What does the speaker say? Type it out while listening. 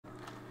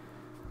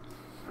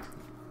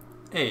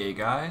Hey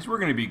guys, we're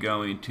going to be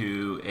going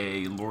to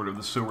a Lord of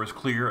the Sewers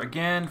clear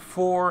again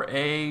for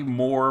a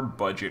more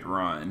budget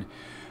run.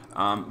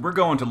 We're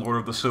going to Lord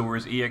of the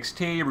Sewers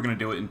EXT. We're going to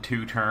do it in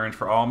 2 turns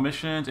for all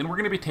missions, and we're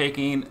going to be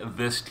taking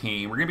this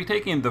team. We're going to be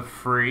taking the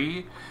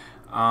free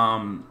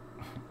Reno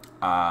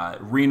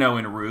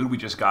and Rude we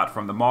just got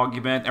from the MOG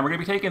event, and we're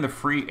going to be taking the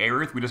free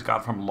Aerith we just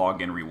got from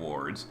login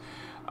rewards.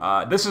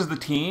 This is the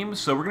team,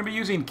 so we're going to be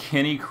using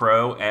Kenny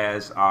Crow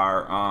as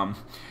our...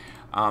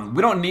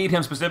 we don't need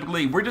him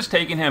specifically. We're just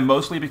taking him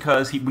mostly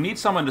because we need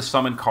someone to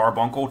summon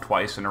Carbuncle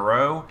twice in a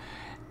row,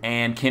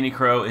 and Kenny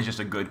Crow is just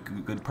a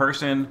good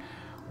person.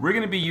 We're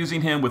going to be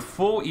using him with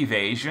full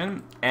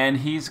evasion, and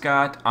he's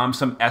got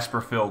some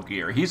Esperfill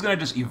gear. He's going to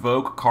just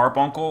evoke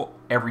Carbuncle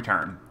every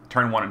turn,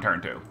 turn 1 and turn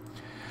 2.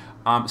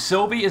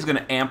 Sylvie is going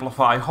to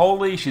amplify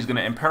Holy. She's going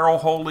to imperil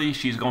Holy.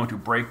 She's going to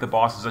break the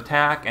boss's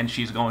attack, and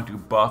she's going to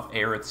buff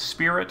Aerith's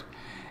Spirit.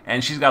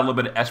 And she's got a little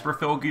bit of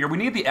Esperfill gear. We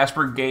need the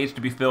Esper gauge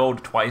to be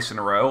filled twice in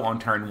a row on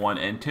turn 1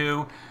 and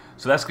 2.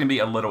 So that's going to be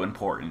a little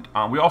important.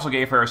 We also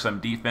gave her some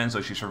defense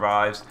so she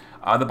survives.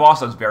 The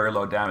boss does very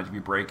low damage if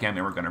you break him,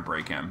 and we're going to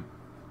break him.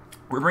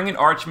 We're bringing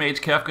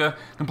Archmage Kefka,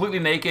 completely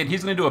naked.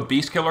 He's going to do a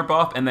Beast Killer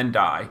buff and then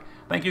die.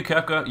 Thank you,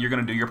 Kefka. You're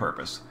going to do your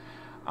purpose.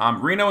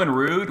 Reno and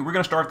Rude, we're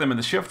going to start them in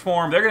the shift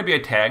form. They're going to be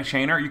a tag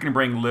chainer. You can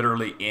bring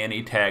literally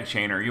any tag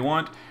chainer you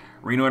want.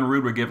 Reno and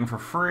Rude were given for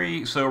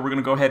free, so we're going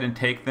to go ahead and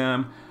take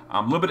them.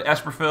 A little bit of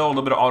Esperfill, a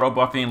little bit of auto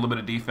buffing, a little bit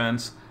of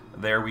defense.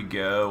 There we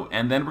go.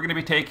 And then we're going to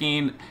be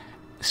taking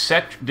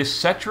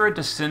Cetra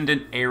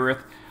Descendant Aerith.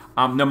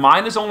 Now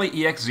mine is only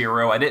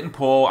EX0. I didn't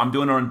pull. I'm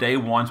doing it on day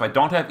 1, so I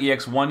don't have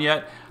EX1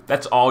 yet.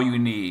 That's all you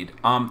need.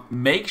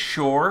 Make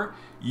sure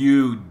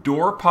you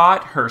door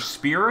pot her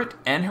Spirit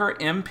and her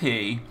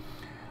MP.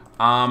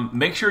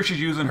 Make sure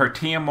she's using her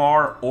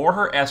TMR or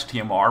her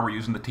STMR. We're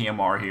using the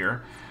TMR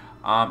here.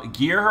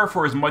 Gear her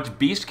for as much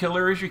Beast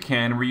Killer as you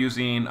can. We're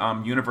using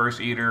Universe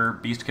Eater,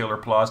 Beast Killer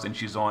Plus, and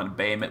she's on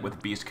Baymet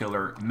with Beast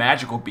Killer,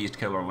 Magical Beast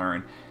Killer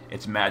Learn.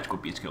 It's Magical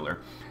Beast Killer.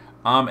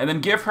 And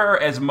then give her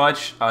as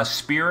much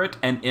Spirit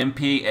and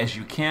MP as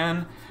you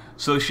can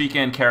so she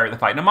can carry the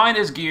fight. Now mine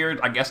is geared,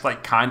 I guess,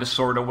 like kind of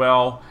sort of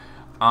well.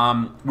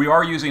 We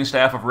are using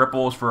Staff of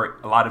Ripples for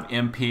a lot of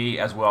MP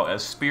as well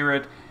as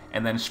Spirit,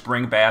 and then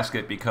Spring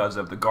Basket because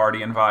of the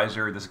Guardian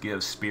Visor. This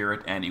gives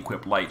Spirit and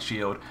Equip Light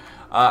Shield.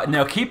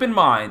 Now keep in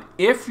mind,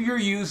 if you're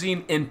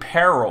using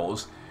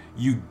Imperils,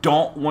 you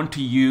don't want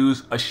to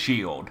use a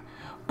shield.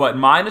 But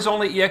mine is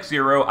only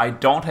EX0. I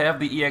don't have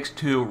the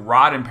EX2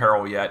 Rod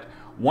Imperil yet.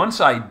 Once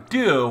I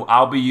do,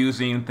 I'll be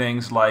using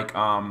things like,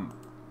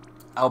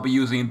 I'll be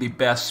using the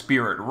best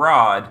Spirit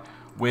Rod,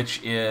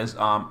 which is the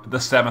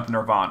 7th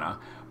Nirvana.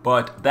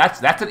 But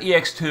that's an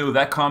EX2.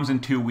 That comes in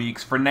 2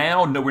 weeks. For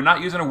now, no, we're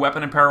not using a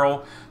Weapon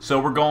Imperil, so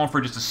we're going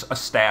for just a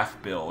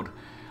staff build.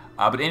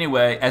 But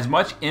anyway, as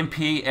much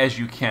MP as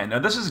you can. Now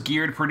this is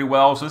geared pretty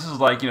well, so this is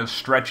like, you know,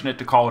 stretching it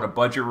to call it a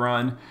budget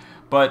run.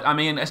 But I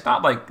mean, it's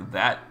not like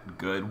that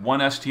good. 1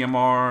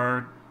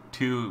 STMR,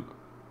 2...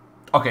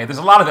 Okay, there's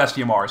a lot of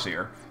STMRs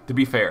here, to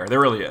be fair. There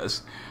really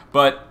is.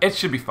 But it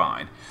should be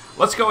fine.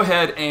 Let's go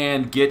ahead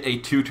and get a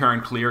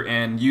 2-turn clear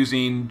in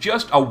using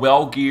just a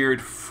well-geared,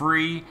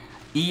 free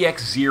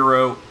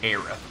EX0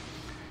 Aerith.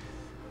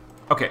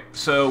 Okay,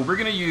 so we're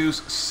going to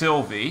use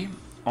Sylvie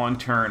on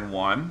turn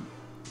 1.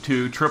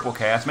 To triple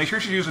cast. Make sure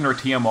she's using her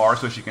TMR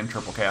so she can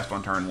triple cast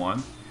on turn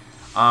 1.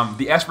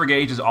 The Esper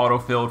gauge is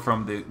auto-filled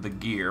from the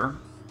gear.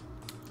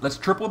 Let's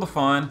triple the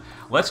fun.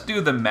 Let's do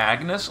the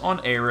Magnus on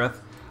Aerith.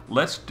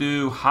 Let's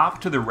do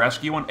Hop to the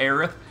Rescue on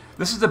Aerith.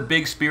 This is the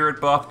big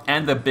Spirit buff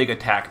and the big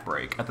attack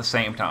break at the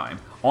same time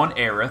on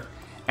Aerith.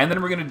 And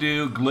then we're going to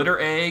do Glitter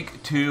Egg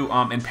to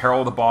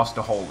imperil the boss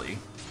to Holy.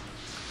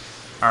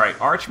 Alright,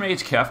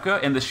 Archmage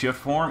Kefka in the shift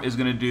form is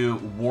going to do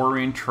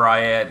Warring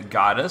Triad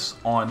Goddess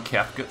on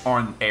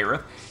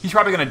Aerith. He's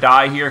probably going to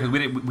die here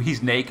because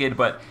he's naked,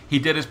 but he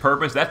did his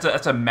purpose.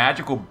 That's a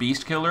magical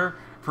beast killer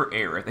for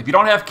Aerith. If you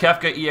don't have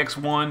Kefka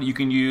EX1, you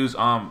can use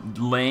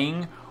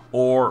Ling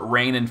or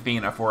Rain and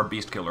Fina for a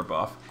beast killer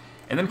buff.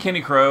 And then Kenny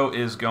Crow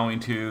is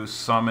going to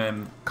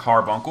summon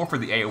Carbuncle for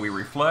the AoE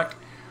Reflect.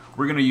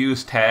 We're going to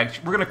use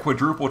we're going to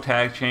quadruple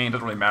tag chain,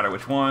 doesn't really matter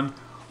which one,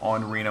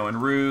 on Reno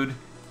and Rude.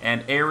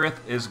 And Aerith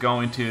is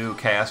going to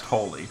cast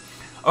Holy.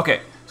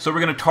 Okay, so we're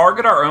going to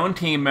target our own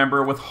team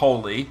member with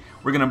Holy.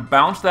 We're going to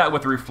bounce that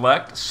with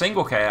Reflect,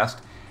 single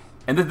cast,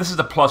 and this is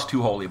a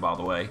 +2 Holy, by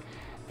the way.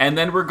 And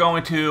then we're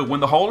going to,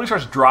 when the Holy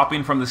starts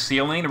dropping from the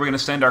ceiling, we're going to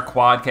send our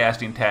quad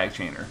casting tag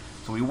chainer.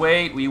 So we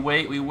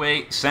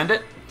wait, send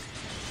it,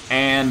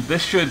 and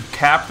this should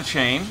cap the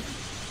chain.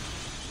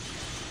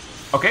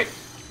 Okay,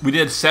 we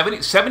did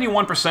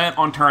 71%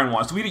 on turn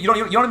 1, so you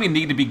don't even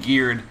need to be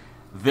geared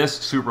this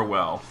super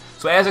well.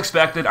 So as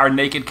expected, our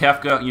naked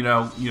Kefka, you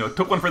know,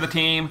 took one for the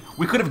team.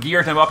 We could have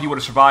geared him up. He would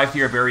have survived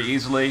here very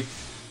easily.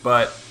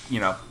 But, you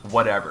know,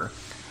 whatever.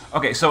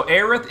 Okay, so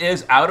Aerith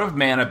is out of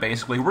mana,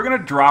 basically. We're going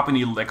to drop an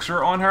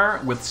elixir on her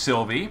with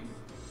Sylvie.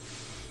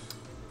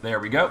 There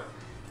we go.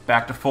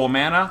 Back to full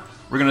mana.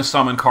 We're going to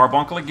summon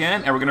Carbuncle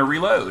again, and we're going to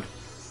reload.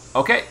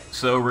 Okay,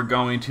 so we're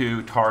going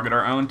to target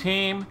our own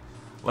team.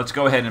 Let's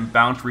go ahead and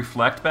bounce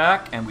reflect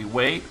back, and we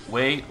wait.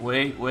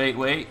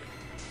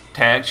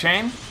 Tag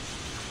chain.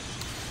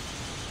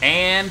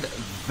 And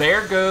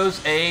there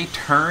goes a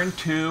turn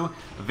 2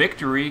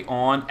 victory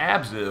on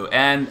Abzu.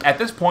 And at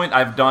this point,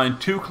 I've done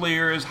 2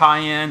 clears,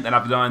 high-end, and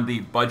I've done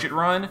the budget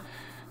run.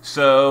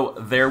 So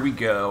there we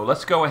go.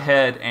 Let's go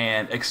ahead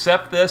and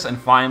accept this and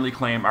finally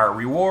claim our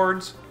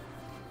rewards.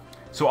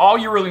 So all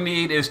you really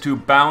need is to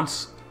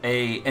bounce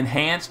a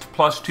enhanced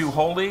 +2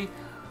 holy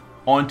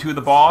onto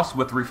the boss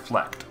with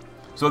reflect.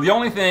 So the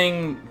only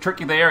thing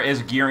tricky there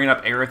is gearing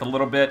up Aerith a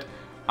little bit.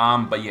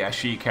 But yeah,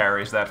 she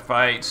carries that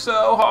fight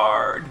so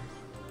hard.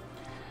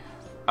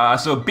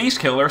 So Beast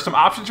Killer, some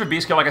options for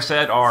Beast Killer, like I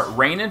said, are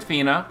Rain and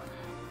Fina,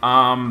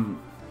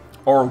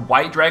 or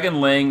White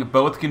Dragon Ling.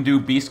 Both can do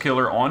Beast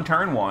Killer on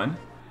turn 1.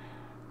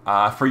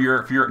 For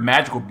your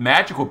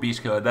magical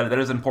Beast Killer, that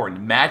is important.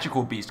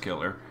 Magical Beast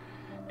Killer.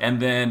 And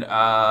then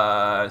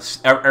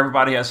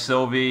everybody has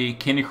Sylvie.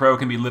 Kenny Crow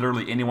can be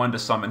literally anyone to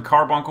summon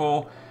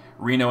Carbuncle.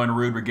 Reno and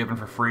Rude were given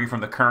for free from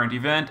the current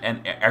event,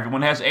 and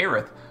everyone has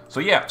Aerith. So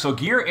yeah, so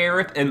gear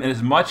Aerith in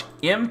as much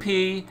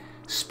MP,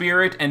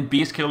 Spirit, and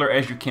Beast Killer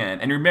as you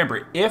can. And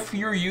remember, if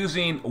you're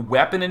using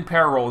Weapon and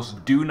Perils,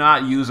 do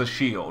not use a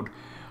shield.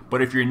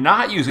 But if you're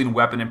not using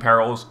Weapon and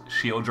Perils,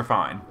 shields are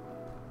fine.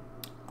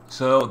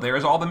 So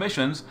there's all the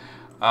missions.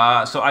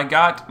 So I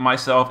got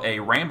myself a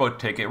rainbow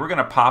ticket. We're going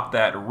to pop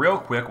that real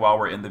quick while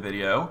we're in the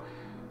video,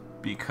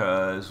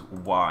 because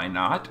why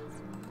not?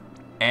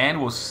 And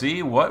we'll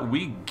see what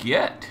we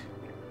get.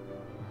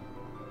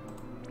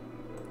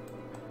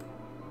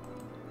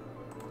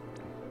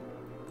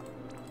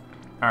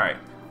 Alright,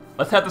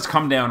 let's have this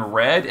come down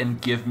red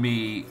and give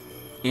me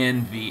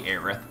Envy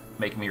Aerith.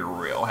 Make me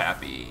real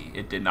happy.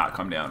 It did not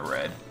come down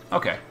red.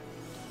 Okay.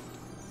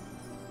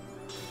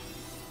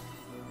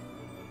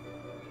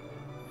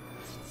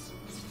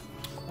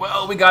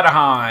 Well, we got a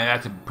high.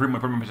 That's pretty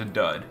much a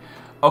dud.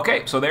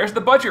 Okay, so there's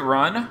the budget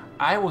run.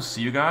 I will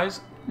see you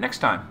guys next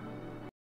time.